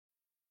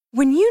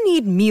When you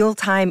need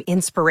mealtime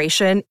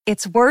inspiration,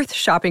 it's worth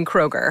shopping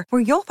Kroger,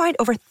 where you'll find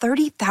over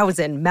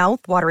 30,000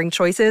 mouth-watering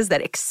choices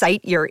that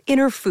excite your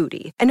inner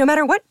foodie. And no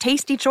matter what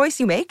tasty choice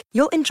you make,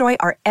 you'll enjoy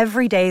our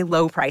everyday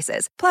low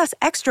prices, plus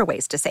extra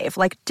ways to save,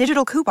 like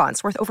digital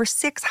coupons worth over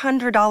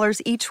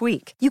 $600 each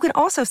week. You can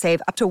also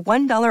save up to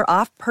 $1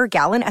 off per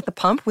gallon at the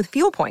pump with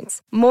fuel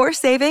points. More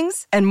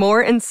savings and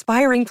more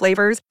inspiring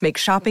flavors make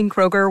shopping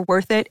Kroger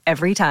worth it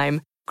every time.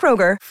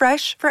 Kroger,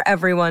 fresh for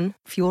everyone.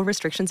 Fuel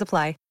restrictions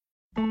apply.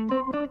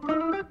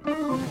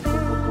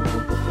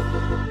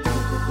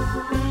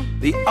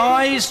 The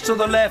Eyes to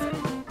the Left.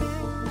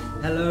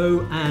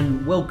 Hello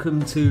and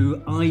welcome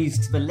to Eyes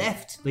to the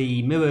Left,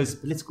 the Mirror's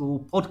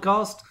political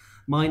podcast.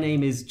 My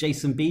name is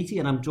Jason Beattie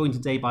and I'm joined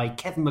today by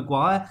Kevin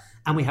Maguire,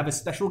 and we have a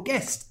special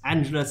guest,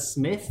 Angela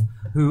Smith,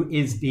 who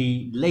is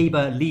the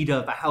Labour leader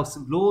of the House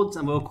of Lords,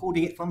 and we're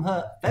recording it from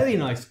her very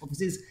nice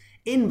offices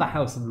in the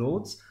House of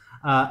Lords.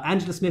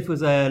 Angela Smith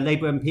was a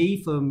Labour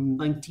MP from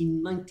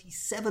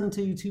 1997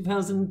 to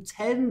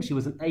 2010. She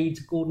was an aide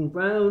to Gordon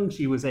Brown.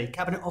 She was a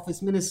Cabinet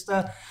Office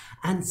Minister.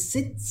 And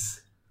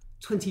since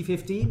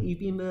 2015, you've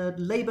been a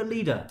Labour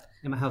leader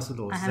in the House of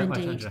Lords. I have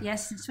indeed,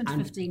 yes, since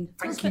 2015.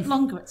 It's a bit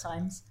longer at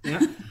times.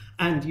 Yeah.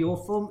 And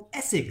you're from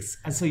Essex.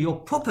 And so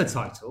your proper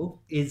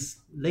title is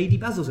Lady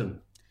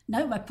Basildon.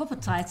 No, my proper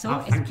title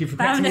is thank you for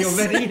correcting me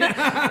already.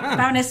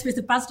 Baroness Smith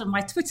of Basildon. My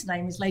Twitter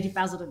name is Lady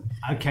Basildon.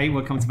 Okay,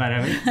 we'll come to that,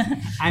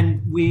 Erin.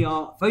 And we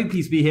are very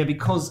pleased to be here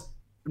because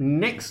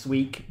next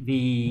week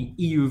the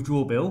EU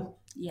withdrawal bill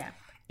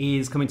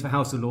is coming to the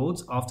House of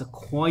Lords after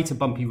quite a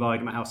bumpy ride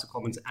in the House of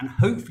Commons. And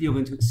hopefully you're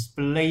going to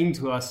explain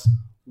to us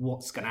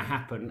what's going to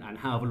happen and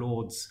how the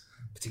Lords,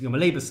 particularly on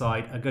the Labour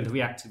side, are going to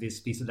react to this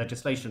piece of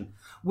legislation,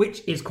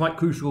 which is quite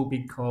crucial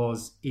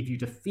because if you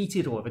defeat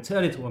it or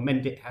overturn it or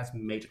amend it, it has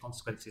major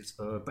consequences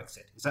for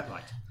Brexit. Is that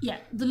right? Yeah,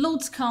 the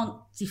Lords can't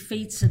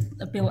defeat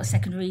a bill at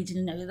second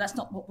reading. No, that's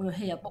not what we're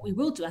here. What we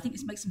will do, I think,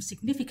 is make some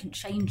significant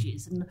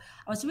changes. And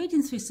I was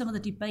reading through some of the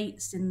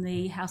debates in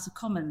the House of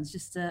Commons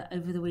just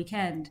over the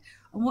weekend.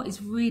 And what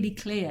is really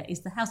clear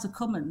is the House of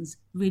Commons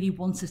really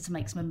wants us to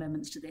make some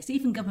amendments to this.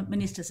 Even government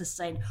ministers are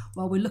saying,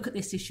 well, we'll look at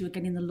this issue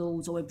again in the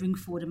Lords, or we'll bring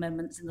forward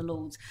amendments in the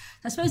Lords.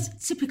 I suppose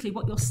typically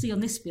what you'll see on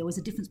this bill is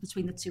a difference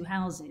between the two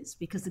houses,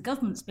 because the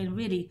government's been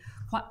really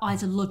quite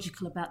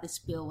ideological about this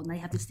bill, and they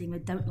have this thing, they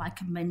don't like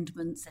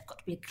amendments, they've got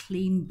to be a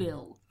clean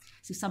bill.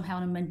 So if somehow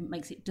an amendment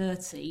makes it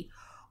dirty,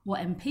 what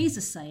MPs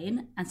are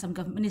saying, and some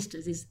government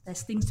ministers, is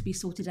there's things to be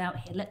sorted out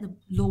here. Let the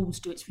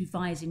Lords do its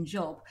revising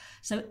job.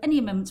 So any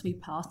amendments we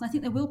pass, and I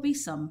think there will be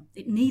some,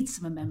 it needs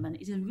some amendment.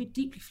 It's a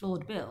deeply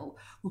flawed bill.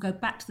 We'll go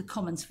back to the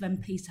Commons for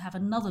MPs to have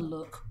another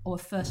look or a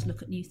first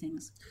look at new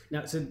things.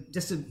 Now, so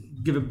just to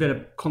give a bit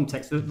of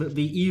context,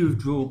 the EU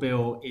withdrawal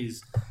bill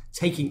is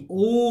taking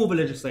all the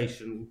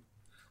legislation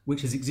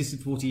which has existed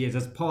for 40 years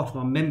as part of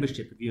our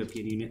membership of the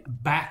European Union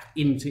back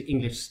into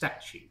English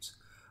statutes.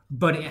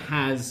 But it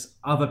has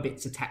other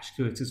bits attached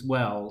to it as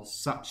well,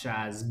 such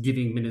as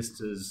giving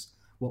ministers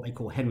what they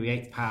call Henry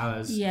VIII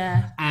powers.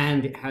 Yeah.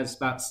 And it has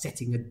about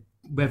setting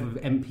whether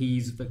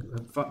MPs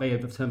may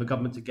overturn the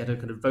government to get a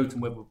kind of vote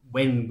on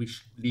when we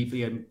should leave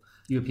the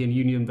European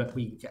Union, but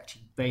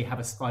they have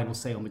a final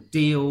say on the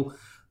deal.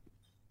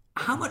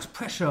 How much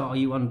pressure are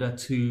you under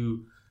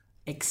to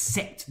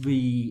accept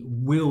the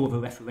will of a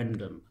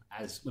referendum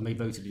as when they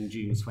voted in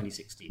June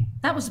 2016?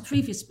 That was the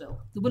previous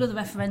bill. The will of the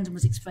referendum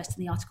was expressed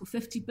in the Article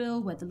 50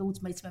 bill, where the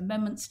Lords made some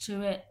amendments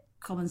to it.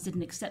 Commons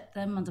didn't accept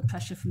them under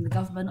pressure from the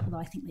government, although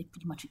I think they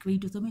pretty much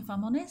agreed with them, if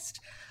I'm honest.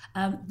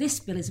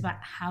 This bill is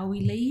about how we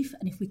leave,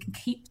 and if we can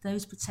keep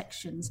those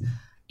protections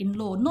in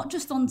law, not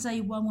just on day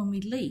one when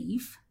we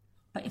leave,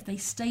 but if they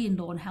stay in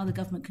law and how the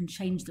government can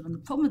change them. And the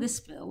problem with this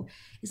bill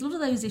is a lot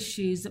of those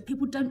issues that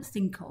people don't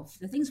think of.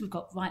 The things we've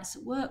got, rights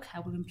at work,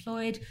 how we're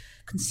employed,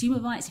 consumer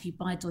rights, if you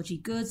buy dodgy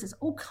goods, there's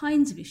all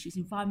kinds of issues,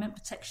 environment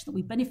protection that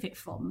we benefit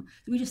from,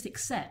 that we just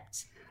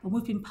accept. And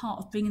we've been part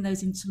of bringing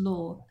those into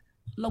law,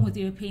 along with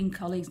European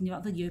colleagues in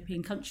other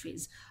European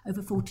countries,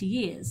 over 40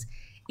 years.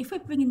 If we're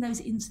bringing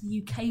those into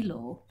the UK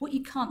law, what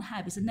you can't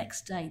have is the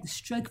next day the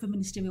stroke of a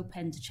ministerial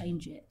pen to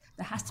change it.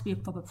 There has to be a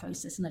proper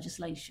process and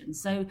legislation.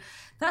 So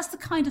that's the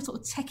kind of sort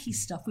of techie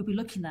stuff we'll be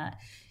looking at.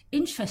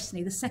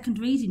 Interestingly, the second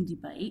reading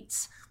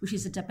debate, which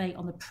is a debate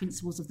on the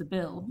principles of the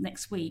bill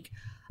next week,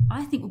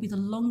 I think will be the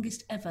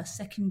longest ever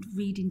second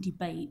reading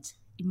debate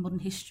in modern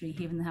history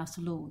here in the House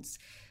of Lords.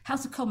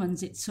 House of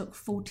Commons, it took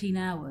 14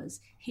 hours.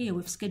 Here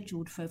we've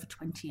scheduled for over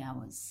 20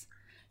 hours.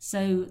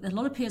 So a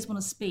lot of peers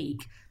want to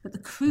speak, but the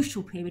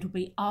crucial period will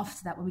be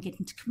after that when we get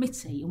into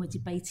committee and we're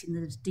debating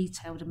the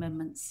detailed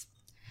amendments.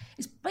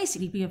 It's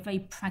basically be a very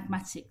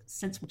pragmatic,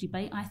 sensible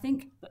debate, I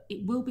think, but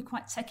it will be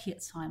quite techie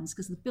at times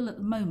because the bill at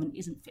the moment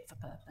isn't fit for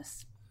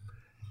purpose.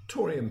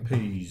 Tory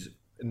MPs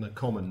in the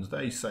Commons,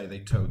 they say they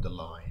towed the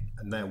line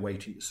and they're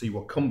waiting to see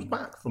what comes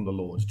back from the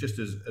Lords, just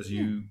as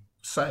you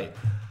say.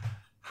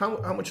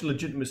 How much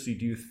legitimacy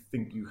do you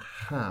think you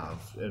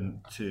have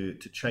to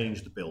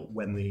change the bill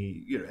when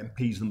the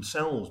MPs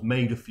themselves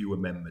made a few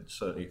amendments,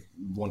 certainly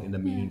wanting a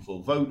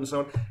meaningful vote and so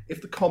on?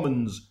 If the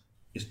Commons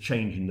is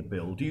changing the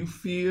bill. Do you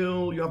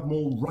feel you have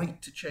more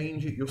right to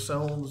change it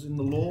yourselves in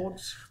the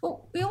Lords?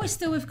 Well, we always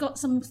feel we've got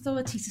some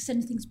authority to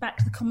send things back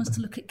to the Commons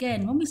to look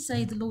again. When we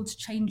say the Lords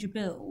change a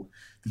bill,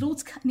 the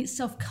Lords in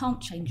itself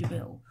can't change a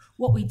bill.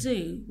 What we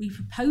do, we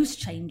propose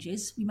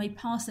changes, we may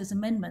pass those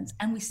amendments,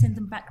 and we send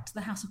them back to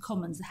the House of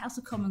Commons. The House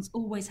of Commons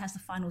always has the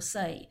final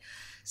say.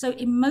 So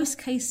in most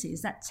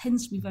cases, that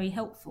tends to be very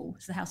helpful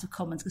to the House of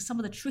Commons, because some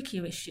of the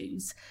trickier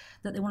issues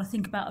that they want to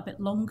think about a bit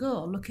longer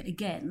or look at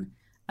again,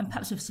 and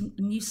perhaps with some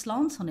new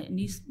slant on it,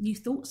 new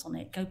thoughts on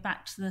it, go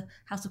back to the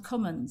House of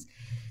Commons.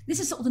 This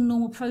is sort of the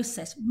normal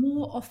process.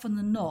 More often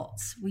than not,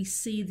 we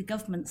see the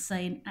government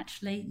saying,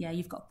 actually, yeah,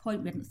 you've got a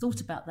point, we hadn't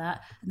thought about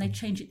that, and they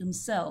change it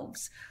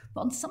themselves.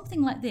 But on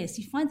something like this,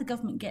 you find the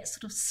government gets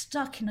sort of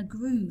stuck in a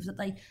groove that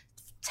they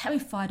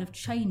terrified of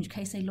change in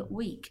case they look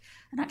weak.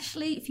 And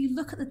actually, if you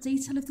look at the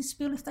detail of this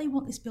bill, if they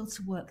want this bill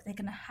to work, they're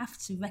going to have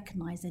to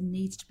recognise there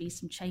needs to be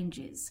some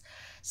changes.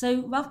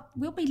 So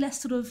we'll be less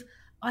sort of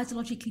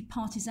ideologically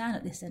partisan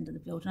at this end of the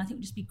build, and I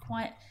think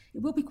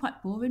it will be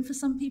quite boring for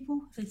some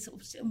people if they sort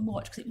of sit and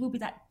watch, because it will be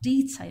that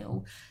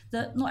detail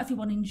that not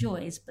everyone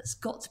enjoys, but it's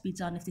got to be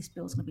done if this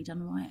bill's going to be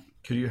done right.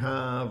 Could you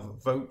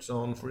have votes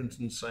on, for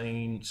instance,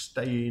 saying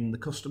stay in the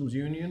customs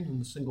union and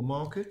the single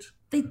market?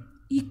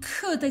 You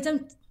could. They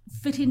don't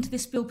fit into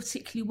this bill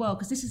particularly well,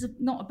 because this is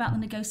not about the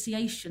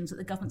negotiations that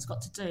the government's got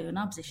to do, and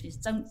our position is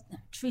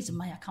Theresa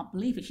May, I can't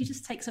believe it, she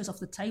just takes those off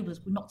the table.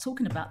 We're not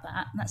talking about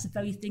that, and that's the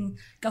very thing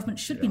government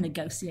should be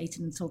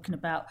negotiating and talking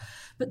about.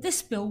 But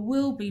this bill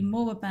will be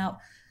more about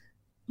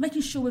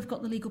making sure we've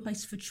got the legal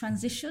basis for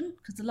transition,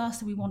 because the last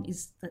thing we want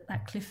is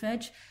that cliff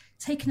edge.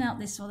 Taking out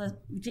this rather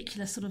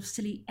ridiculous sort of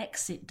silly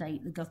exit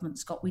date the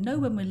government's got. We know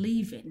when we're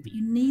leaving, but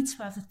you need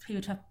to have the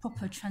period to have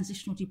proper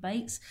transitional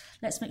debates.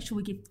 Let's make sure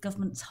we give the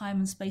government time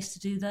and space to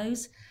do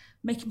those.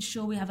 Making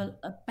sure we have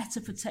a better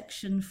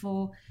protection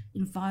for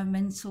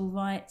environmental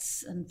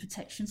rights and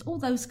protections, all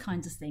those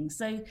kinds of things.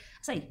 So, I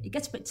say, it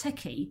gets a bit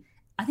techie.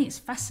 I think it's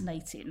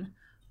fascinating,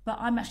 but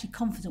I'm actually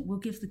confident we'll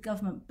give the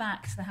government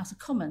back to the House of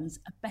Commons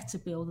a better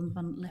bill than the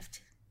one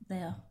left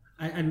there.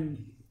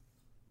 And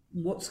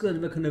what's going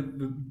to kind of,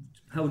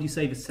 how would you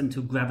say the centre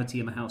of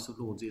gravity in the House of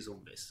Lords is on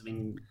this? I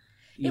mean,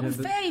 it will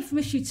vary from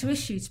issue to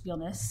issue, to be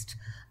honest.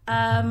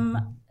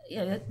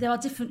 There are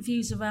different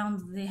views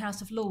around the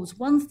House of Lords.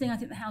 One thing I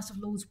think the House of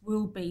Lords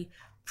will be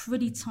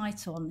pretty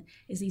tight on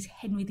is these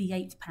Henry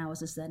VIII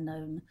powers, as they're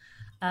known,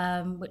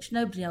 which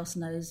nobody else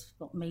knows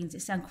what it means.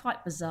 It sounds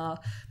quite bizarre,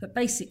 but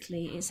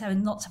basically it's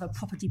having not to have a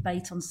proper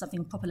debate on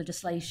something, proper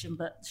legislation,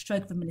 but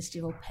stroke of a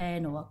ministerial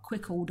pen or a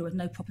quick order with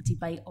no proper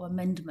debate or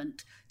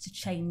amendment to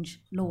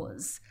change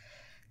laws.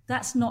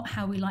 That's not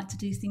how we like to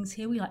do things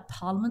here. We like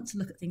Parliament to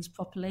look at things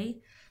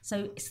properly.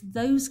 So it's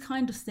those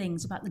kind of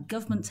things about the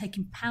government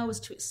taking powers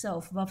to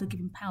itself rather than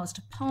giving powers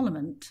to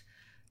Parliament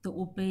that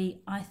will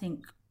be, I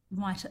think,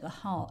 right at the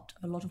heart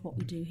of a lot of what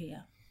we do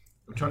here.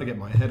 I'm trying to get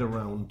my head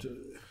around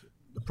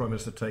the Prime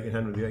Minister taking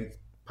Henry VIII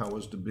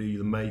powers to be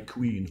the May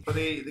Queen. But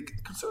the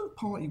Conservative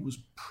Party was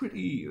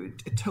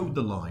it towed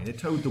the line, it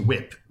towed the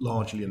whip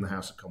largely in the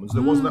House of Commons.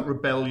 There wasn't that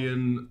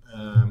rebellion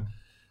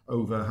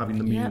over having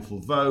the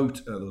meaningful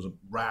vote. There was a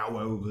row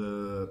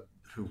over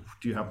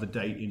do you have the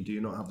date in, do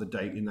you not have the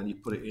date in, then you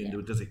put it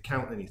in, does it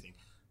count anything?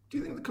 Do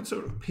you think the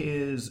Conservative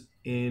peers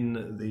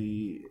in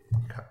the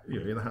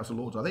House of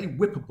Lords, are they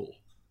whippable?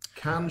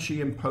 Can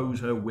she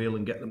impose her will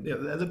and get them?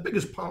 They're the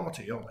biggest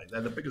party, aren't they?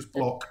 They're the biggest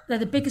bloc. They're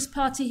the biggest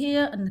party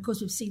here, and of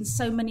course we've seen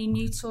so many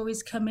new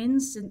Tories come in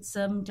since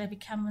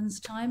David Cameron's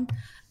time.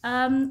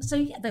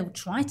 They will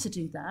try to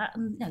do that,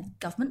 and the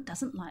government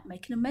doesn't like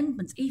making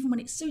amendments, even when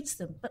it suits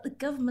them. But the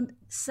government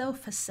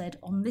itself has said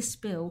on this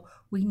bill,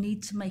 we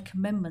need to make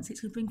amendments.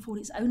 It's going to bring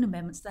forward its own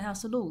amendments to the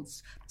House of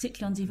Lords,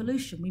 particularly on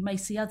devolution. We may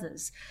see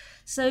others.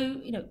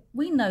 So,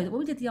 we know that when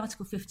we did the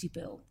Article 50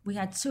 bill, we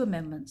had two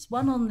amendments.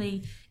 One on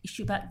the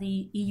issue about the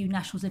EU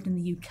nationals living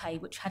in the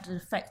UK, which had an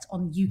effect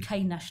on UK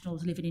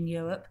nationals living in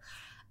Europe.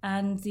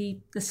 And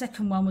the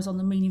second one was on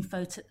the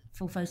meaningful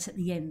vote at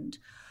the end.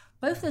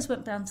 Both of those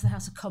went down to the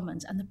House of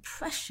Commons, and the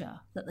pressure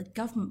that the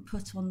government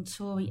put on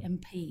Tory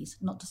MPs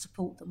not to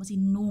support them was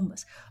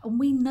enormous. And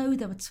we know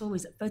there were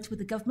Tories that voted with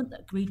the government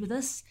that agreed with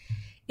us.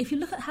 If you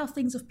look at how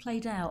things have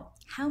played out,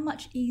 how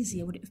much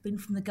easier would it have been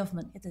from the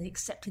government if they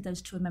accepted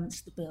those two amendments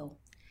to the bill?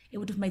 It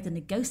would have made the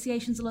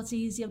negotiations a lot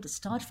easier, would have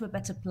started from a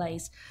better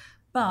place.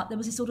 But there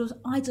was this sort of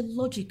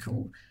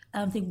ideological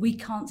thing, we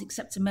can't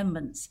accept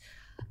amendments.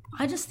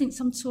 I just think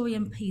some Tory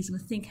MPs are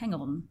going to think, hang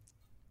on,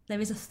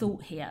 there is a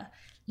thought here.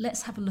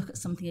 Let's have a look at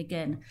something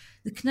again.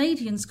 The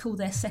Canadians call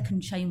their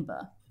second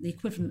chamber, the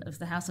equivalent of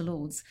the House of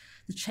Lords,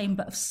 the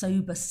chamber of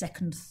sober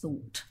second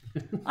thought.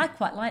 I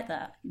quite like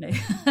that. We'll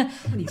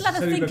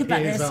have a think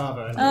about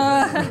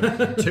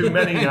this. Too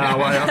many now,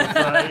 I am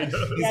afraid.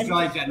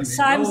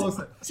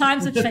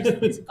 Times have changed.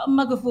 I've got a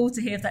mug of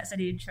water here if that's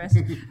any interest.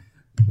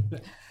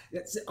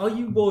 Are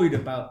you worried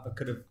about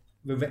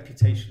the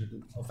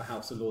reputation of the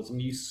House of Lords? I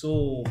mean, you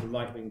saw the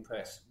right-wing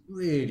press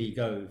really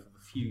go for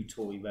a few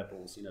Tory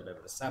rebels. There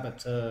were the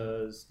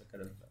saboteurs, the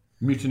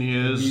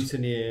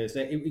Mutineers.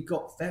 It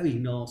got very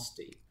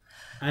nasty.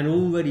 And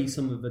already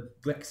some of the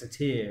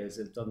Brexiteers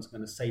have done some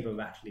kind of sabre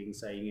rattling,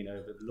 saying,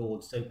 the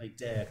Lords don't they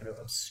dare kind of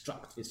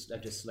obstruct this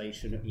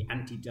legislation, it'll be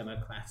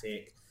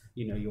anti-democratic,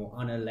 you're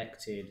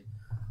unelected.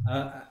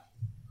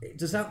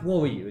 Does that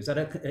worry you? Is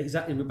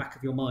that in the back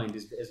of your mind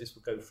as this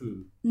will go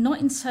through?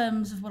 Not in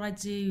terms of what I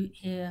do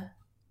here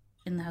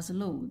in the House of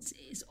Lords.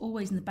 It's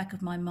always in the back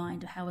of my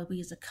mind of how we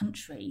as a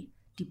country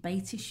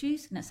debate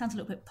issues. And that sounds a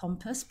little bit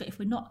pompous, but if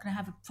we're not going to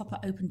have a proper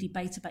open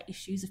debate about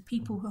issues, if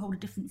people who hold a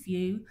different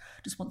view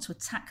just want to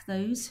attack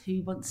those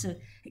who want to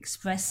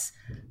express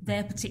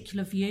their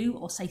particular view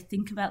or say,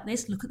 think about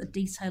this, look at the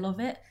detail of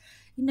it,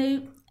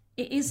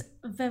 it is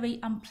a very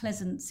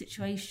unpleasant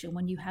situation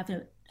when you have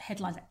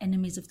headlines like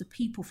enemies of the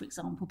people, for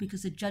example,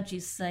 because the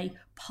judges say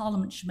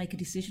Parliament should make a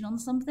decision on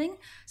something.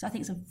 So I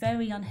think it's a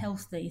very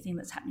unhealthy thing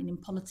that's happening in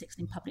politics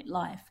and in public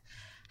life.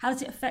 How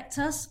does it affect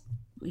us?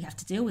 We have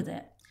to deal with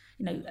it.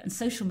 And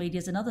social media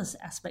is another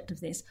aspect of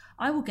this.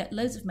 I will get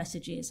loads of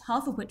messages,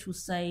 half of which will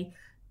say,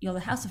 you're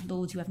the House of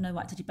Lords, you have no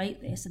right to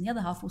debate this. And the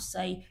other half will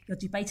say, you're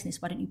debating this,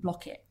 why don't you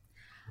block it?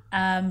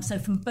 So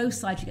from both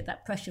sides, you get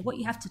that pressure. What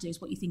you have to do is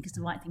what you think is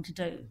the right thing to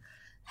do.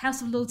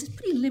 House of Lords is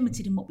pretty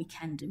limited in what we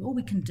can do. All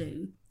we can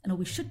do, and all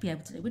we should be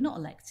able to do, we're not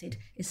elected,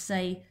 is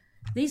say,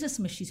 these are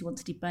some issues we want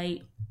to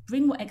debate,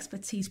 bring what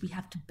expertise we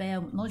have to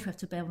bear, what knowledge we have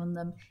to bear on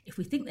them. If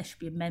we think there should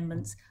be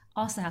amendments,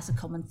 ask the House of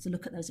Commons to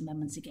look at those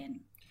amendments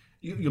again.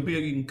 You'll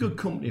be in good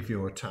company if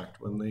you're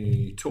attacked when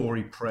the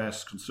Tory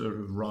press,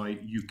 Conservative right,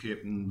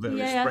 UKIP and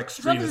various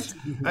Brexit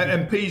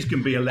MPs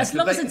can be elected. As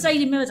long as the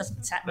Daily Mirror doesn't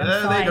attack them,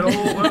 fine.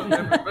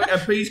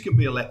 MPs can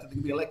be elected. They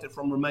can be elected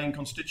from Remain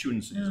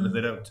constituencies. And if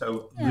they don't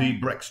toe the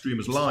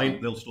Brexit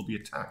line, they'll still be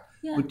attacked.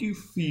 Yeah. But do you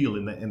feel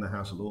in the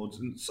House of Lords,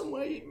 in some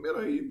way,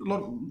 a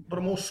lot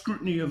more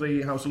scrutiny of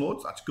the House of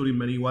Lords? That's good in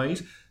many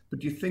ways. But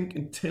do you think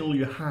until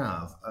you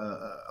have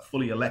a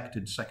fully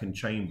elected second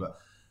chamber,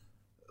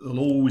 there'll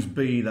always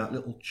be that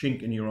little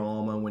chink in your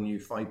armour when you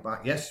fight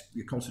back? Yes,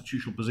 your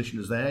constitutional position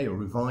is there, your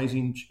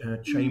revising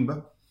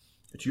chamber.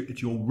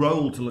 It's your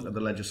role to look at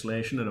the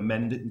legislation and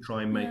amend it and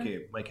try and make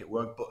it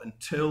work. But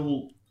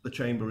until the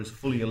chamber is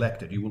fully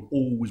elected, you will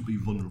always be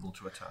vulnerable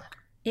to attack.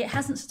 It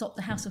hasn't stopped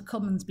the House of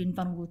Commons being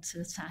vulnerable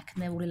to attack,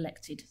 and they're all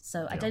elected.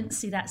 So I don't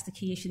see that's the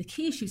key issue. The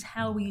key issue is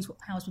how we use what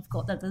powers we've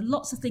got. There are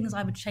lots of things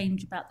I would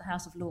change about the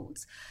House of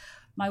Lords.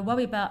 My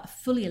worry about a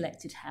fully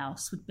elected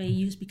House would be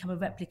you just become a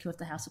replica of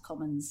the House of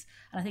Commons.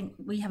 And I think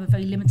we have a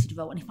very limited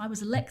role. And if I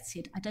was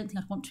elected, I don't think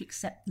I'd want to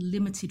accept the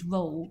limited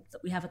role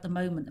that we have at the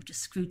moment of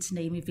just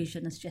scrutiny,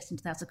 revision and suggesting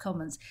to the House of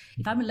Commons.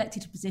 If I'm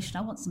elected to a position,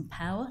 I want some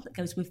power that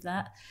goes with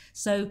that.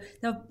 So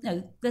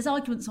there's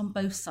arguments on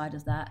both sides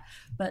of that.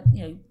 But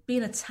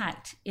being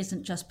attacked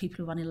isn't just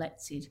people who are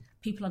unelected.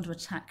 People under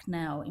attack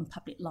now in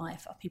public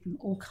life are people in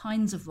all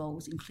kinds of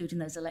roles, including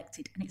those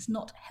elected, and it's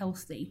not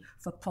healthy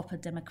for a proper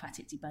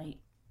democratic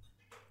debate.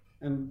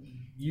 And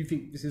you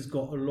think this has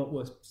got a lot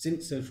worse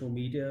since social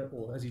media,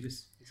 or as you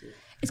just...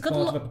 It's got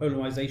part of a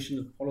polarisation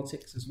of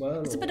politics as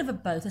well? It's a bit of a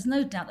both. There's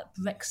no doubt that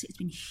Brexit has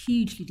been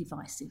hugely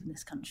divisive in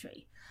this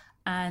country.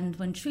 And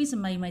when Theresa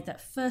May made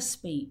that first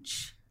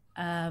speech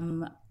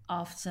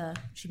after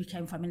she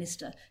became Prime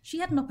Minister, she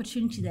had an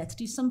opportunity there to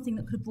do something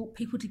that could have brought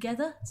people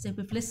together. So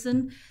we've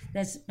listened,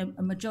 there's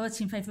a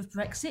majority in favour of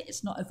Brexit.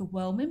 It's not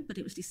overwhelming, but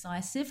it was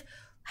decisive.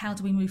 How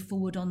do we move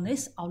forward on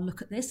this? I'll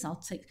look at this,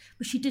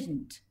 but she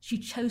didn't. She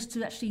chose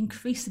to actually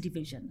increase the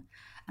division.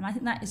 And I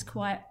think that is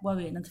quite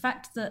worrying. And the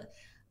fact that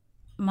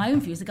my own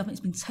view is the government's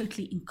been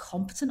totally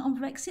incompetent on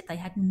Brexit. They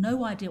had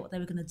no idea what they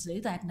were going to do.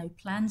 They had no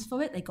plans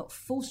for it. They got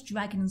forced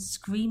dragging and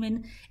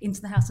screaming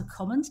into the House of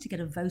Commons to get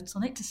a vote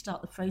on it to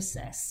start the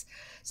process.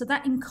 So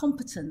that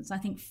incompetence, I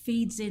think,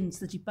 feeds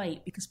into the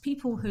debate because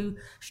people who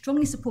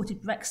strongly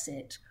supported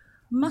Brexit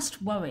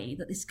must worry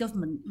that this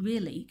government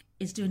really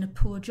is doing a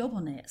poor job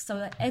on it, so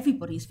that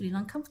everybody is feeling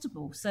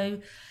uncomfortable.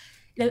 So,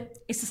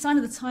 it's a sign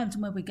of the times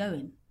and where we're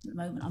going at the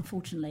moment,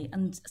 unfortunately.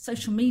 And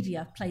social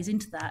media plays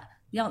into that.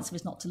 The answer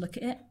is not to look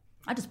at it.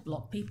 I just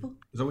block people.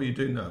 Is that what you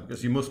do now?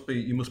 Because you must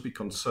be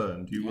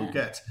concerned. You will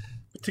get,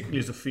 particularly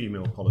as a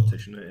female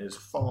politician, it is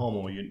far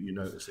more, you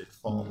notice it,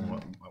 far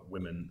more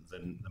women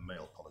than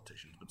male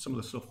politicians. But some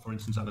of the stuff, for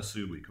instance, Anna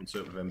Soubry,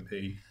 Conservative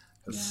MP,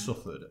 has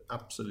suffered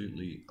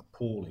absolutely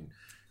appalling.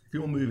 If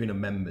you're moving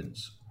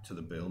amendments to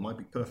the bill, it might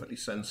be perfectly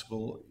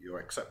sensible. You're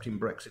accepting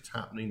Brexit's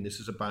happening.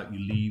 This is about you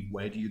leave.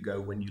 Where do you go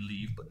when you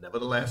leave? But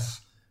nevertheless,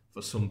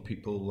 for some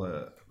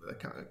people,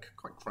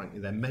 quite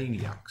frankly, they're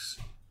maniacs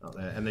out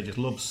there, and they just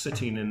love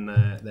sitting in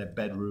their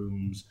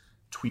bedrooms,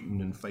 tweeting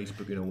and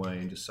Facebooking away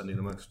and just sending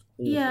the most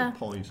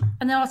awful poison.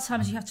 And there are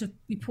times you have to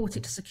report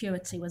it to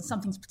security when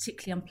something's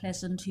particularly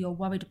unpleasant, you're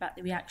worried about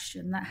the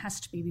reaction, that has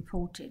to be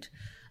reported.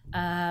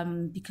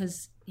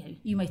 Because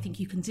you may think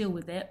you can deal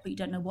with it, but you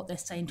don't know what they're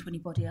saying to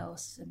anybody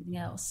else, everything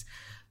else.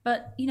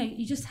 But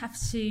you just have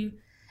to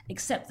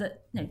accept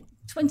that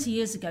 20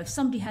 years ago, if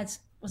somebody had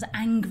was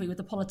angry with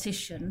a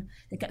politician,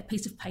 they'd get a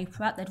piece of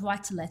paper out, they'd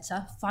write a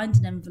letter, find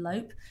an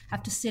envelope,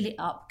 have to seal it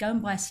up, go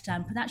and buy a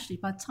stamp, and actually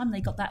by the time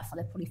they got that far,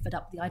 they're probably fed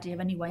up with the idea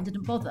anyway and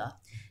didn't bother.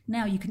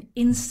 Now you can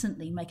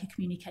instantly make a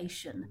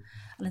communication.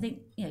 And I think,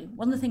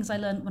 one of the things I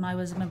learned when I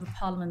was a Member of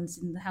Parliament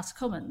in the House of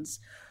Commons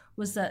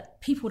was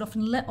that people would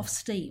often let off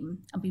steam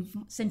and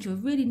send you a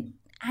really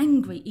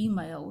angry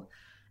email,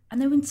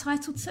 and they were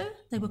entitled to.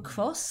 They were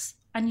cross,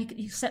 and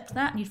you accept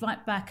that, and you'd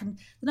write back. And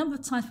the number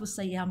of times people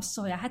say, yeah, I'm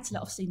sorry, I had to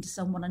let off steam to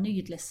someone, I knew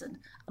you'd listen.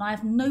 And I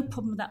have no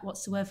problem with that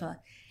whatsoever.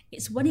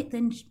 It's when it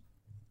then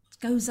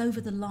goes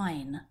over the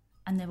line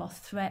and there are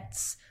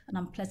threats and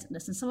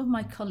unpleasantness. And some of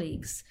my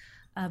colleagues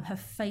have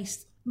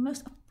faced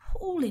most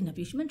appalling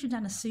abuse. You mentioned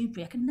Anna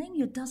Soubry, I can name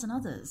you a dozen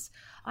others.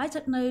 I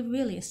don't know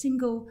really a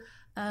single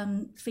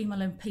female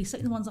MP,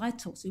 certainly the ones I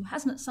talked to, who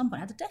hasn't at some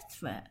point had a death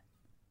threat.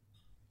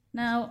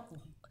 Now,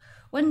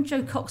 when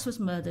Jo Cox was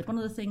murdered, one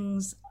of the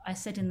things I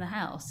said in the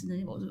House, and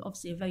it was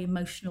obviously a very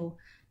emotional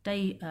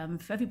day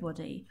for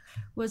everybody,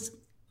 was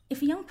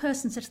if a young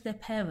person said to their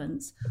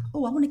parents, I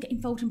want to get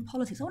involved in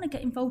politics, I want to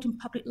get involved in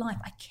public life,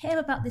 I care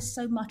about this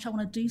so much, I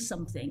want to do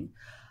something,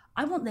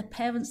 I want their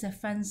parents, their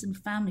friends and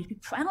family to be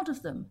proud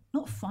of them,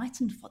 not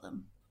frightened for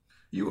them.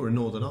 You were a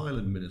Northern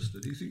Ireland minister.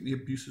 Do you think the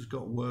abuse has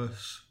got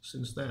worse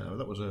since then?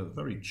 That was a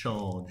very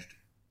charged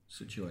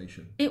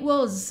situation. It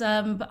was,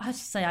 but I have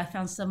to say I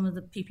found some of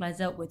the people I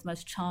dealt with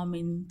most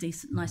charming,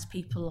 decent, nice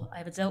people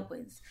I ever dealt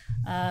with.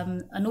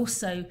 And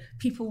also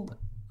people,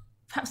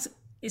 perhaps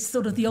it's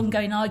sort of the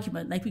ongoing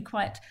argument, they'd be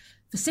quite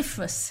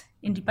vociferous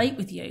in debate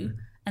with you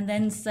and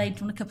then say, do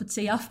you want a cup of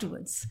tea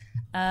afterwards?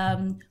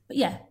 But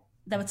yeah,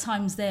 there were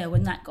times there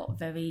when that got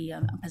very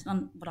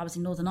unpleasant. When I was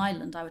in Northern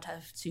Ireland, I would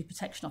have 2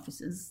 protection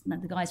officers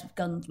and the guys with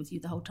guns with you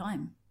the whole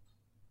time.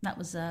 That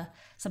was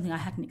something I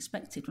hadn't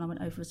expected when I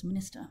went over as a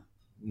minister.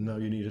 Now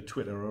you need a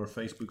Twitter or a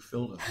Facebook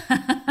filter.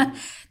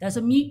 There's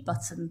a mute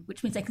button,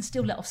 which means they can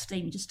still let off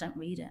steam, you just don't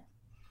read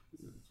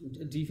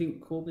it. Do you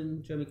think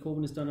Jeremy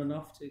Corbyn has done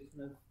enough to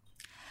kind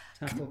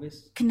of tackle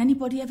this? Can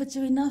anybody ever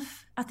do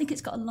enough? I think it's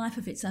got a life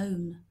of its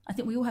own. I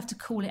think we all have to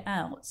call it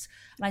out.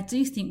 And I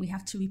do think we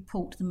have to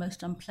report the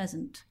most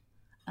unpleasant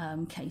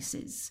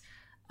cases.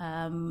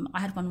 I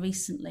had one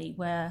recently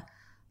where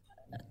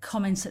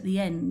comments at the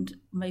end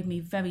made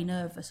me very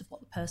nervous of what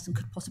the person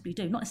could possibly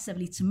do, not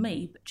necessarily to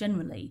me, but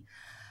generally.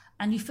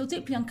 And you feel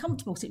deeply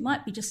uncomfortable. So it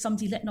might be just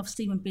somebody letting off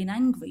steam and being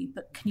angry,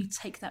 but can you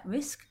take that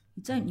risk?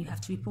 You don't, you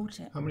have to report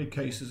it. How many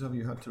cases have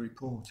you had to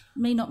report?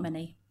 Me, not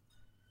many.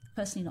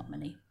 Personally, not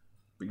many.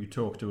 But you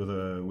talk to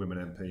other women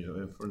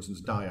MPs, for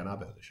instance, Diane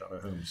Abbott, the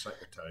Shadow Home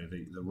Secretary,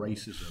 the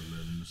racism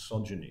and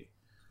misogyny.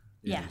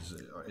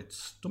 It's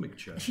stomach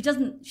churning. She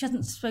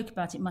hasn't spoke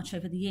about it much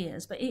over the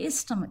years, but it is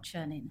stomach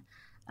churning.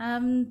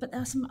 But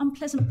there are some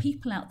unpleasant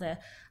people out there.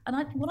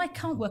 And what I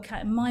can't work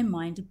out in my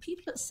mind are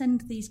people that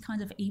send these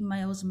kind of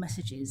emails and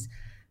messages,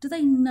 do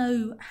they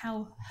know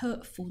how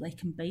hurtful they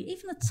can be?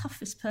 Even the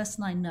toughest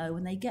person I know,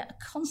 when they get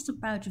a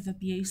constant barrage of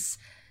abuse,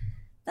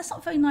 that's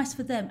not very nice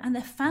for them. And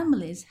their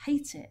families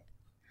hate it.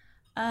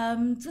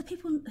 Do the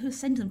people who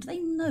send them, do they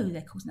know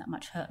they're causing that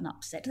much hurt and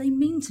upset? Do they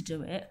mean to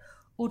do it?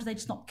 Or do they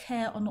just not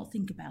care or not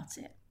think about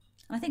it?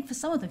 And I think for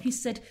some of them, if you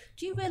said,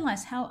 do you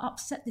realise how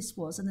upset this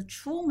was and the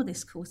trauma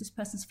this caused this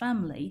person's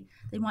family,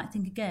 they might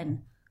think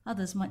again.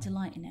 Others might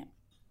delight in it.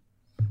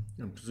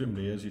 And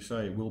presumably, as you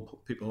say, it will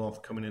put people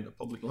off coming into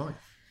public life.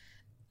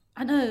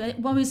 I know, it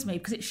worries me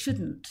because it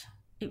shouldn't.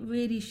 It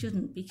really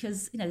shouldn't,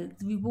 because, the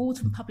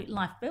rewards from public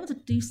life, be able to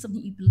do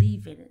something you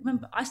believe in.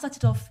 Remember, I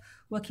started off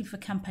working for a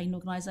campaign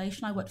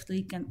organisation. I worked for the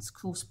League Against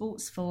Cruel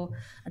Sports for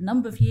a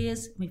number of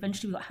years. And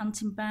eventually we got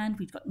hunting banned.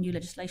 We've got new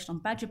legislation on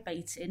badger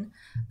baiting.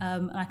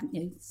 And I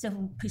can,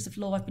 several pieces of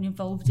law I've been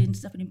involved in,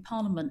 stuff in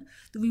Parliament.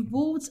 The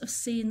rewards of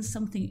seeing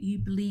something you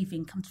believe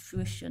in come to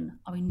fruition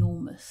are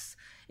enormous.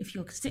 If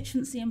you're a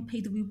constituency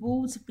MP, the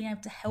rewards of being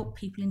able to help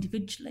people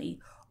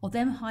individually, or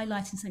them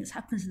highlighting something that's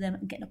happened to them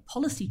and getting a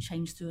policy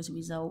change through as a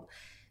result,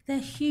 they're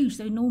huge,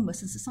 they're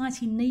enormous, and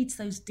society needs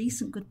those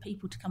decent, good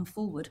people to come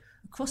forward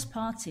across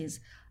parties.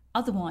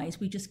 Otherwise,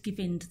 we just give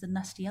in to the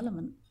nasty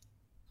element.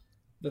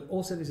 But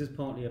also this is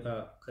partly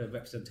about kind of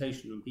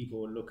representation, when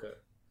people look at,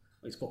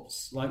 it's got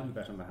slightly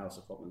better in the House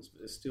of Commons, but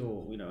there's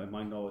still, a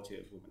minority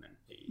of women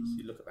MPs.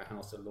 You look at the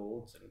House of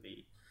Lords and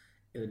the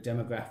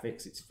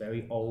demographics, it's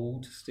very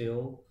old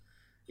still.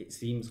 It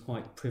seems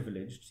quite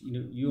privileged.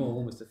 You are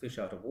almost a fish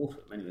out of water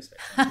in many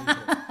respects.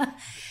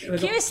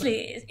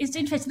 Curiously, it's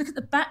interesting to look at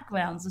the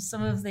backgrounds of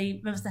some of the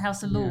members of the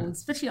House of Lords,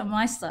 especially on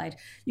my side.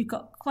 You've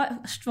got quite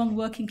a strong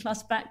working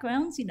class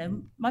backgrounds.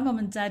 My mum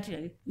and dad,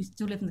 who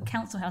still live in the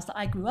council house that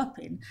I grew up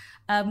in,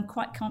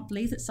 quite can't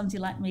believe that somebody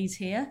like me is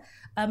here.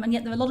 And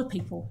yet there are a lot of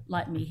people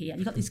like me here.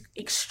 You've got these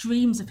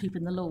extremes of people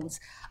in the Lords.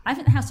 I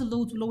think the House of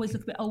Lords will always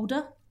look a bit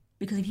older,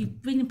 because if you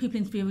bring in people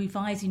into a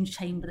revising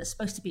chamber that's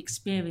supposed to be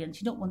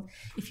experienced, you don't want,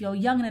 if you're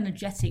young and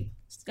energetic,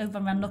 just go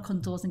run around, knock on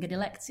doors and get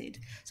elected.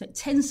 So it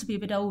tends to be a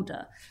bit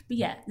older. But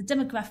yeah, the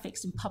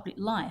demographics in public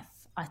life,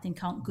 I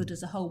think, aren't good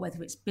as a whole,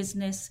 whether it's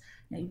business,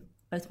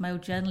 both male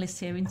journalists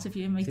here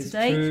interviewing me It's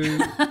today.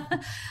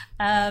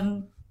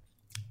 true.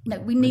 No,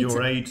 we need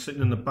Your to. aide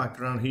sitting in the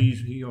background,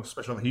 your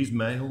special, he's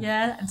male.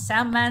 Yeah, and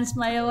Soundman's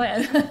male.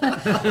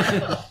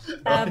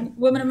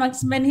 Women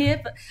amongst men here.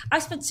 But I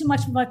spent too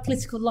much of my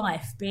political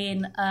life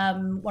being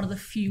one of the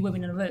few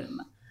women in a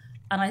room.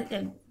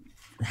 And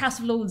the House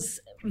of Lords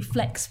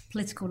reflects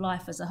political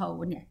life as a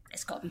whole. And yeah,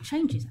 there's got to be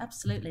changes.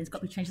 Absolutely. There's got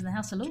to be changes in the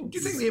House of Lords. Do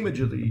you think the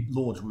image of the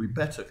Lords would be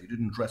better if you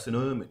didn't dress in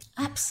ermine?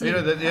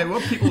 Absolutely.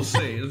 What people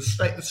see is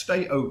the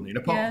state opening.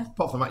 Apart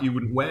from that, you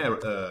wouldn't wear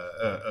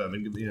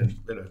ermine,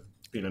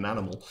 being an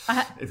animal,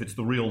 if it's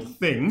the real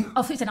thing.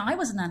 Oh, I I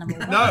was an animal.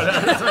 No,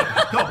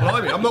 God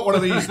blimey, I'm not one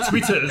of these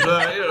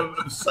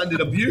tweeters sending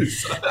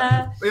abuse. But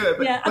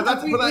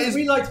that is.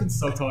 We like to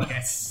insult our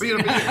guests.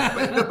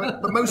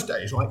 But most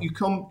days, right? You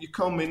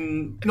come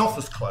in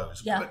office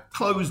clothes. Yeah.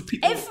 Clothes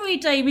people. Every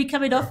day we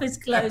come in office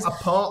clothes.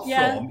 Apart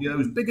from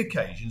those big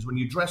occasions when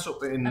you dress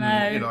up in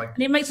and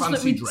it makes us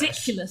look dress.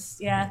 ridiculous.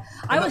 Yeah,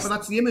 But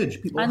that's the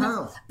image people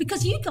have.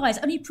 Because you guys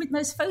only print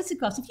those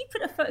photographs. If you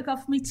print a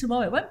photograph of me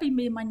tomorrow, it won't be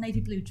me in my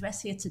navy blue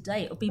dress here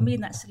today. It'll be me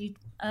in that silly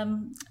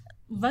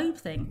robe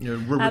thing.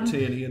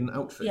 Ruritanian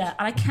outfit. Yeah,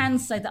 and I can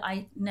say that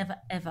I never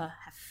ever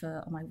have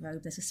fur on my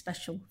robe. There's a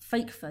special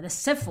fake fur. There's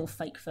several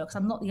fake fur because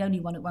I'm not the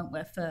only one who won't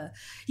wear fur.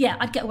 Yeah,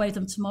 I'd get away with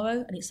them tomorrow,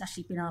 and it's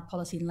actually been our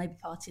policy in the Labour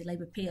Party.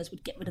 Labour peers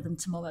would get rid of them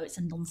tomorrow. It's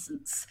a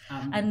nonsense,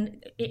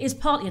 and it is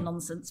partly a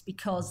nonsense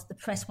because the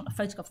press want a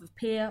photograph of a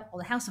peer, or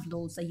the House of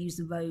Lords they use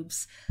the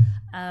robes.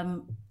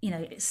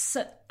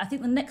 I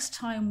think the next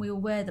time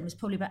we'll wear them is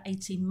probably about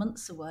 18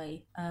 months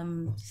away.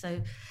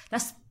 So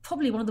that's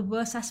probably one of the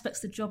worst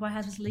aspects of the job I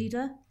had as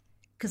leader,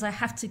 because I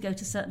have to go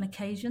to certain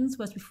occasions,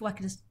 whereas before I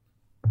could just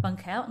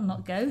bunk out and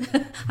not go.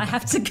 I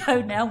have to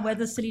go now and wear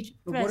the silly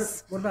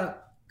dress. What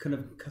about kind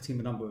of cutting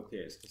the number of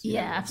peers?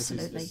 Yeah,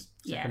 absolutely. This is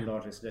the second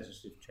largest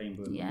legislative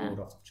chamber in the world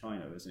after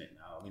China, isn't it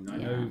now? I mean, I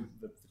know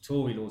the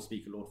Tory Lord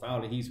Speaker, Lord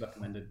Fowler, he's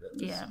recommended that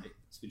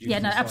it's reduced. Yeah,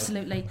 no,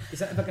 absolutely. Is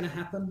that ever going to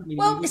happen? I mean,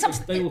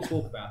 they all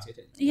talk about it.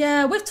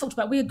 Yeah, we've talked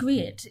about it. We agree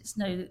it.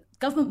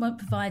 Government won't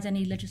provide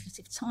any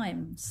legislative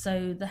time.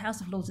 So the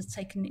House of Lords has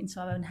taken it into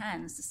our own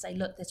hands to say,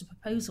 look, there's a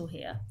proposal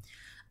here.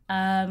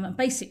 And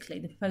basically,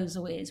 the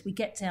proposal is we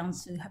get down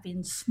to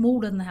having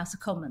smaller than the House of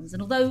Commons.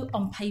 And although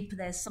on paper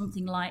there's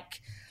something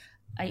like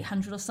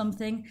 800 or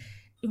something,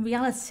 in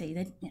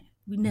reality,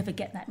 we never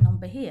get that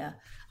number here.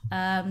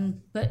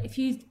 But if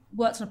you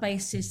worked on a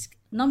basis,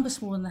 number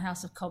smaller than the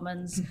House of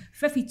Commons,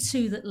 for every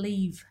two that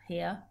leave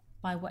here,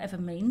 by whatever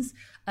means,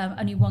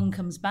 only one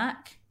comes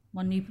back,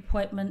 one new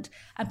appointment,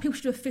 and people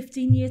should do a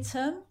 15-year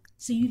term.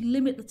 So you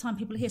limit the time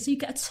people are here. So you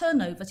get a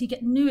turnover, so you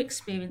get new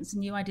experience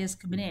and new ideas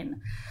coming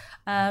in.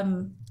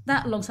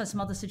 That, alongside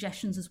some other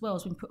suggestions as well,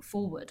 has been put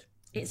forward.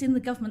 It's in the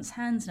government's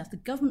hands now. If the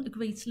government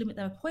agreed to limit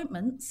their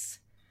appointments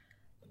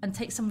and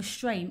take some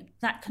restraint,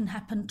 that can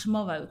happen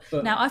tomorrow.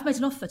 Now, I've made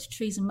an offer to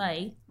Theresa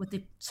May, with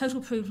the total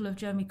approval of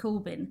Jeremy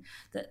Corbyn,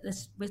 that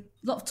there's a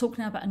lot of talk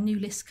now about a new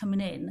list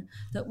coming in,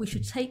 that we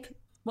should take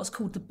what's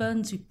called the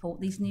Burns Report,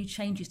 these new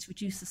changes to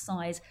reduce the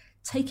size,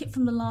 take it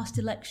from the last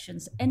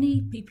elections.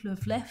 Any people who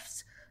have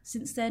left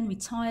since then,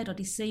 retired or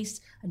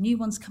deceased, and new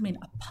ones come in,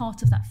 are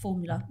part of that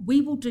formula.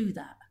 We will do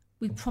that.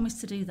 We promise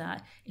to do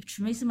that. If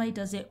Theresa May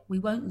does it, we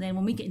won't then,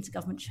 when we get into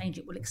government, change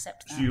it. We'll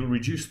accept that. So you'll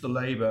reduce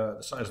the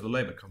size of the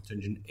Labour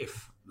contingent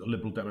if the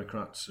Liberal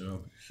Democrats are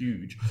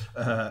huge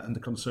and the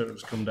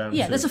Conservatives come down.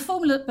 Yeah, there's a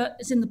formula, but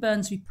it's in the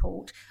Burns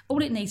Report.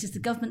 All it needs is the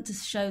government to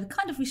show the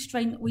kind of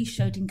restraint that we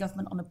showed in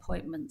government on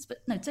appointments. But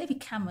no, David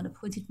Cameron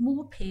appointed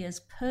more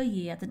peers per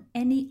year than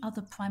any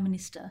other Prime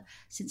Minister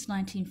since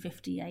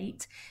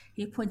 1958.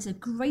 He appointed a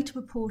greater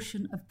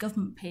proportion of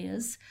government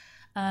peers.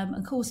 And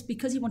of course,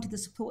 because he wanted the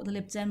support of the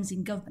Lib Dems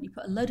in government, he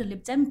put a load of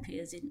Lib Dem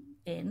peers in.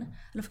 And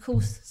of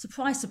course,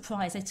 surprise,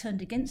 surprise, they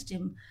turned against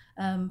him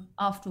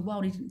after a while.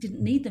 He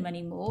didn't need them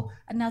anymore.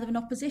 And now they're in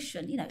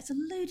opposition. It's a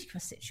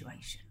ludicrous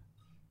situation.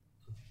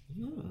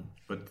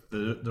 But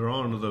there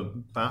are another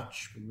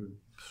batch,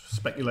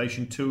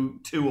 speculation,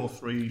 two or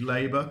three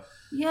Labour,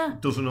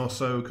 dozen or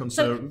so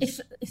Conservatives.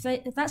 So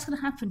if that's going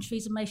to happen,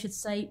 Theresa May should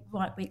say,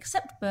 right, we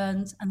accept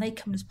Burns and they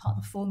come as part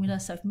of the formula.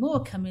 So if more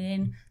are coming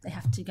in, they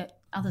have to go.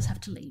 Others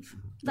have to leave.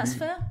 That's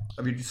fair.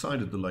 Have you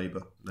decided the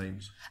Labour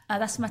names?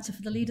 That's a matter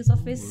for the Leader's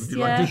office. Would you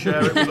like to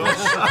share it with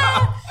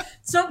us?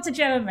 Talk to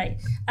Jeremy.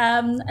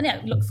 And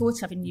look forward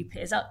to having new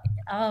peers.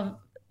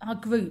 Our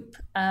group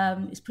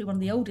is probably one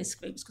of the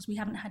oldest groups because we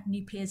haven't had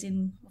new peers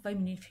we've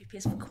only new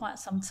peers for quite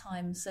some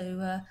time.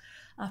 So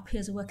our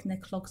peers are working their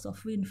clogs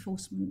off.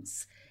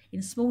 Reinforcements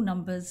in small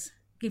numbers,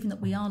 given that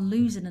we are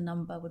losing a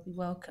number, would be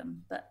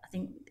welcome. But I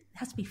think it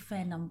has to be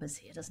fair numbers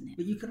here, doesn't it?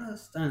 But you can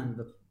understand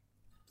the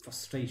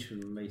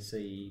frustration when they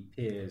see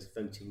peers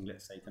voting,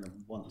 let's say, kind of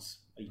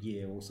once a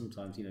year, or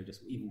sometimes,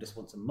 just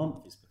once a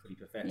month is pretty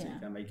pathetic,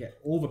 and they get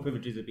all the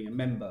privileges of being a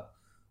member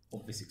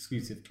of this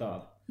exclusive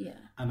club,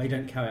 and they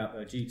don't carry out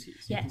their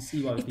duties. You can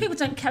see why people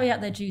don't carry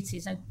out their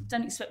duties,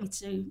 don't expect me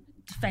to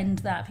defend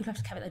that. People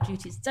have to carry out their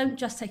duties. Don't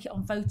just take it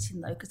on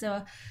voting, though, because there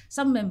are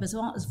some members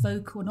who aren't as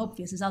vocal and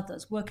obvious as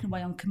others working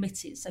away on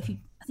committees. So I think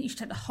think you should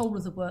take the whole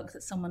of the work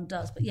that someone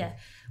does. But yeah,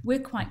 we're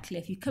quite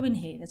clear. If you come in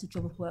here, there's a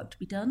job of work to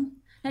be done.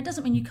 Now, it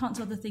doesn't mean you can't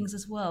do other things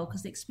as well,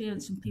 because the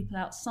experience from people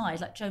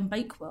outside, like Joan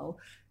Bakewell,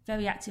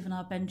 very active on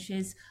our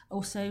benches,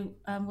 also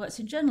works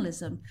in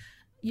journalism.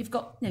 You've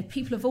got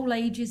people of all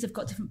ages, have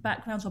got different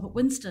backgrounds. Robert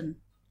Winston,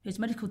 who's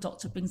a medical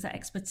doctor, brings that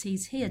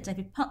expertise here.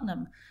 David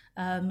Putnam,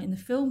 in the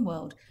film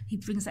world, he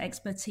brings that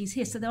expertise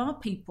here. So there are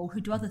people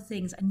who do other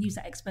things and use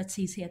that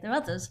expertise here. There are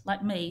others,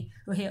 like me,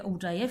 who are here all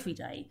day, every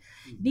day.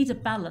 You need a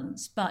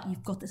balance, but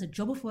there's a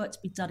job of work to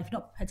be done. If you're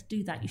not prepared to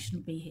do that, you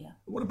shouldn't be here.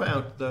 What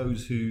about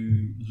those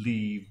who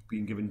leave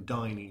being given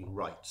dining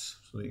rights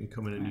so they can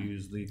come in and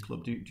use the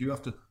club? Do you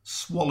have to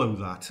swallow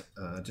that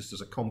just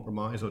as a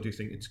compromise, or do you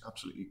think it's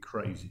absolutely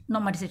crazy?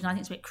 Not my decision. I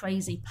think it's a bit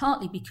crazy,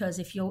 partly because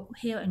if you're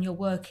here and you're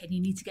working,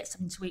 you need to get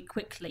something to eat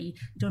quickly.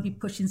 You don't want to be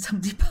pushing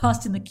somebody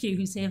past in the queue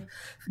who's here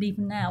for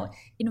even now.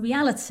 In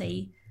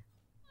reality,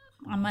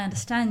 my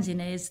understanding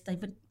is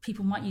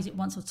people might use it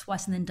once or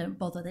twice and then don't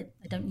bother.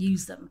 They don't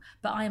use them.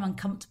 But I am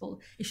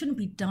uncomfortable. It shouldn't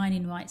be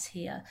dining rights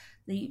here.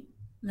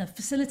 The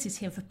facilities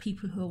here for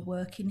people who are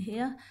working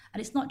here,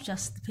 and it's not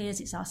just the peers,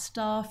 it's our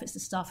staff, it's the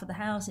staff of the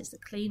house, it's the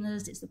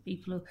cleaners, it's the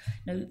people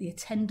who, the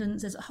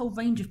attendants. There's a whole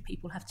range of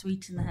people who have to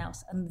eat in the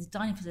house, and the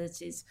dining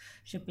facilities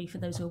should be for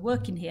those who are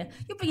working here.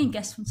 You're bringing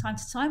guests from time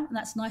to time, and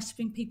that's nice to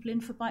bring people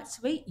in for a bite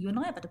to eat. You and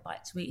I have had a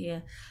bite to eat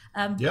here.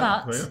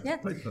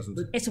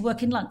 It's a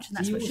working lunch, and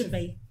that's what it should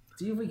be.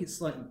 Do you think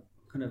it's like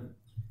kind of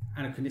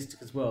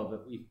anachronistic as well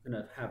that we kind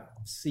of have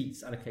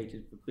seats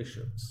allocated for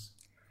bishops?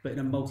 But in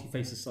a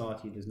multi-faith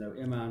society, there's no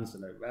imams,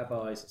 there's no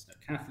rabbis, there's no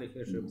Catholic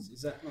bishops.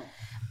 Is that not?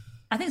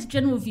 I think it's a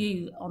general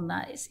view on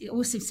that. It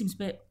also seems a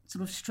bit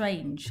sort of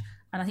strange.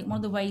 And I think one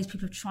of the ways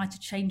people have tried to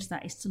change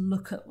that is to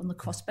look at on the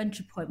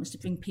crossbench appointments to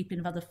bring people in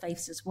of other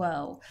faiths as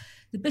well.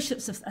 The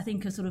bishops, I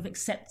think, have sort of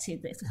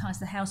accepted that if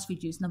the house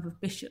reduces, the number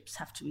of bishops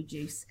have to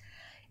reduce.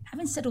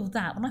 Having said all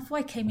that, before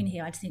I came in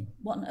here, I'd think,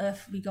 what on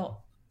earth have we got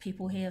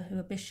people here who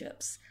are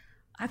bishops?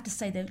 I have to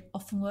say they're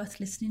often worth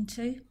listening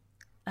to.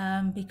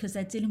 Because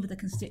they're dealing with a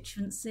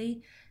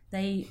constituency.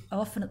 They are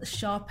often at the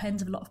sharp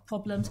end of a lot of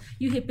problems.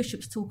 You hear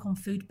bishops talk on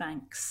food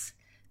banks.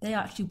 They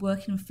are actually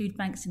working on food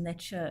banks in their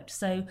church.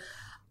 So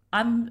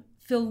I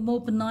feel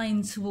more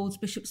benign towards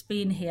bishops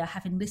being here,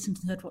 having listened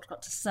and heard what I've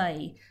got to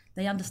say.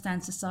 They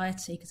understand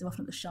society because they're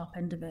often at the sharp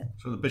end of it.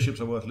 So the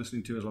bishops are worth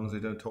listening to as long as they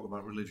don't talk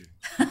about religion.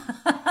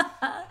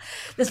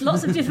 There's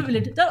lots of different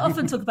religions. Don't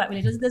often talk about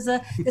religion. There's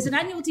an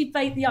annual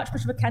debate the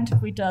Archbishop of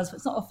Canterbury does, but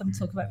it's not often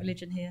talk about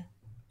religion here.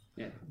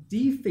 Yeah. Do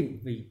you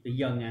think the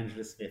young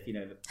Angela Smith,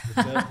 the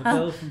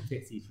girl from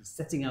Pitsea, who's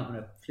setting out on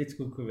a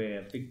political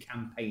career, big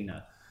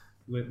campaigner,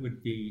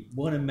 would be,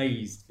 one,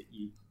 amazed that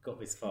you got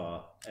this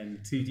far,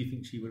 and two, do you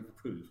think she would have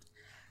approved?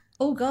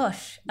 Oh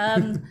gosh.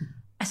 I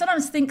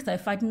sometimes think though,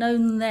 if I'd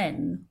known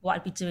then what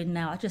I'd be doing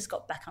now, I just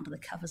got back under the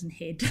covers and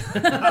hid.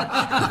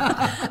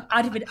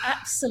 I'd have been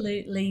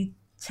absolutely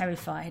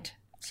terrified.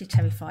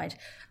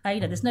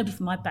 There's nobody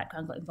from my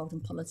background got involved in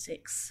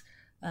politics.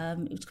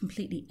 It was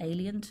completely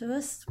alien to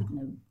us.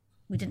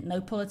 We didn't know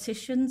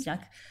politicians.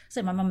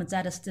 So my mum and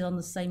dad are still on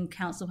the same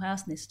council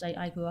house in the estate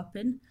I grew up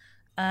in,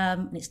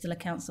 and it's still a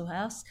council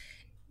house.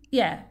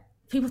 Yeah,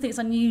 people think it's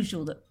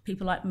unusual that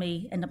people like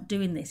me end up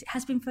doing this. It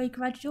has been very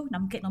gradual, and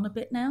I'm getting on a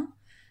bit now.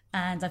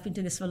 And I've been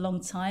doing this for a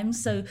long time,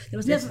 so there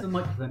was never... the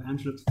microphone,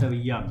 Angela looks very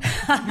young.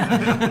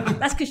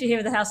 That's because you're here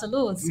at the House of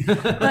Lords.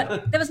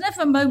 But there was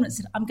never a moment that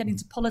said, I'm getting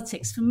into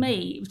politics. For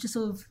me, it was just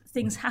sort of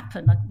things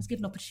happen. I was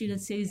given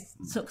opportunities,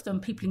 took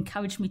them, people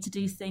encouraged me to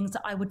do things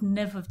that I would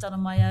never have done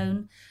on my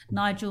own.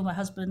 Nigel, my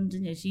husband,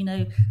 and as you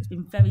know, has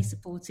been very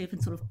supportive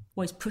and sort of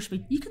always pushed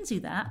me, you can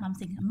do that. And I'm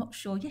thinking, I'm not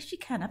sure. Yes, you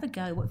can, have a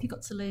go. What have you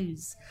got to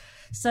lose?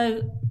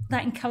 So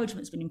that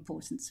encouragement's been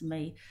important to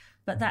me.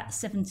 But that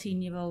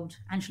 17-year-old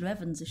Angela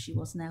Evans, as she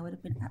was now, would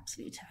have been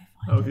absolutely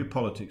terrified. How have your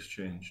politics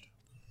changed?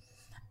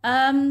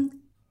 Not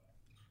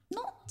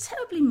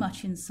terribly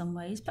much in some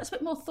ways. Perhaps a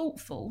bit more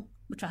thoughtful,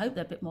 which I hope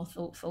they're a bit more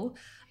thoughtful.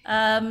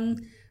 But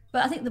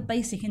I think the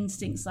basic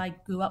instincts I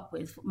grew up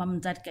with, what Mum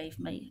and Dad gave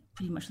me,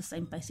 pretty much the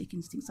same basic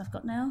instincts I've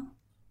got now.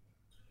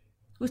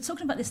 We were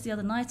talking about this the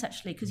other night,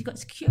 actually, because you've got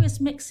this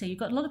curious mix here. You've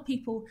got a lot of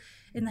people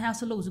in the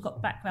House of Lords who've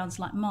got backgrounds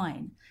like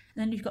mine. And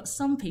then you've got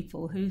some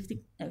people who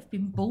have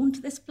been born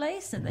to this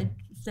place, and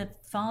their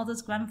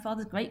fathers,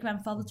 grandfathers,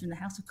 great-grandfathers are in the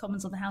House of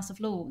Commons or the House of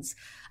Lords.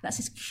 That's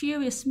this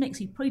curious mix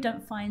you probably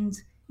don't find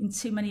in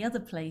too many other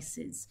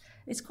places.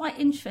 It's quite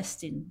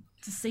interesting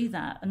to see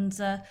that. And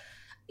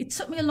it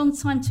took me a long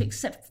time to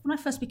accept. When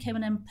I first became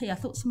an MP, I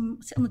thought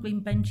someone sit on the green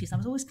benches. I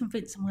was always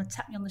convinced someone would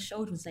tap me on the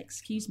shoulder and say,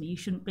 "Excuse me, you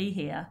shouldn't be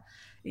here."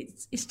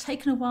 It's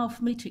taken a while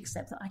for me to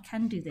accept that I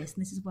can do this,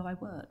 and this is where I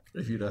work.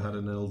 If you'd have had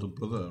an elder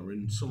brother,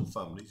 in some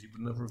families, you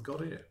would never have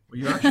got here. Well,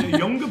 you're actually a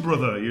younger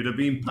brother. You'd have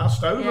been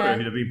passed over. Yeah.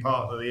 You'd have been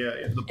part of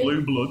the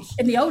Blue Bloods.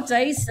 In the old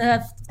days,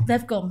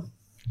 they've gone.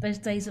 Those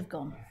days have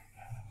gone.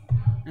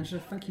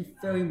 Angela, thank you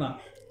very much.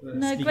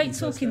 Great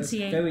talking to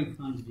you. Very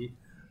kind of you.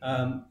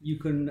 You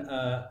can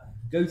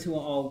go to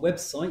our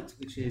website,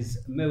 which is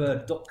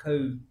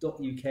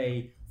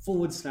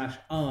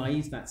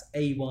mirror.co.uk/eyes, that's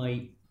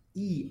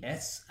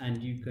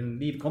and you can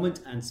leave a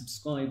comment and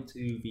subscribe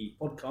to the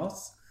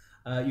podcast.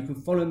 You can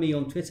follow me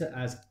on Twitter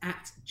as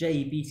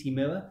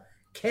 @JBTMirror.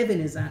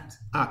 Kevin is at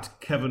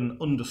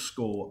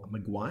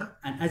 @Kevin_Maguire.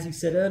 And as you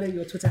said earlier,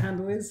 your Twitter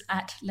handle is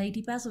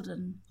 @Lady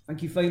Basildon.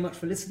 Thank you very much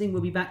for listening.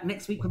 We'll be back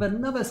next week with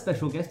another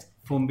special guest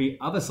from the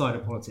other side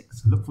of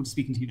politics. Look forward to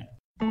speaking to you then.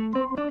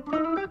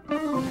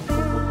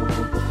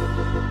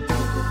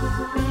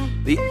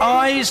 The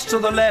eyes to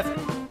the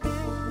left.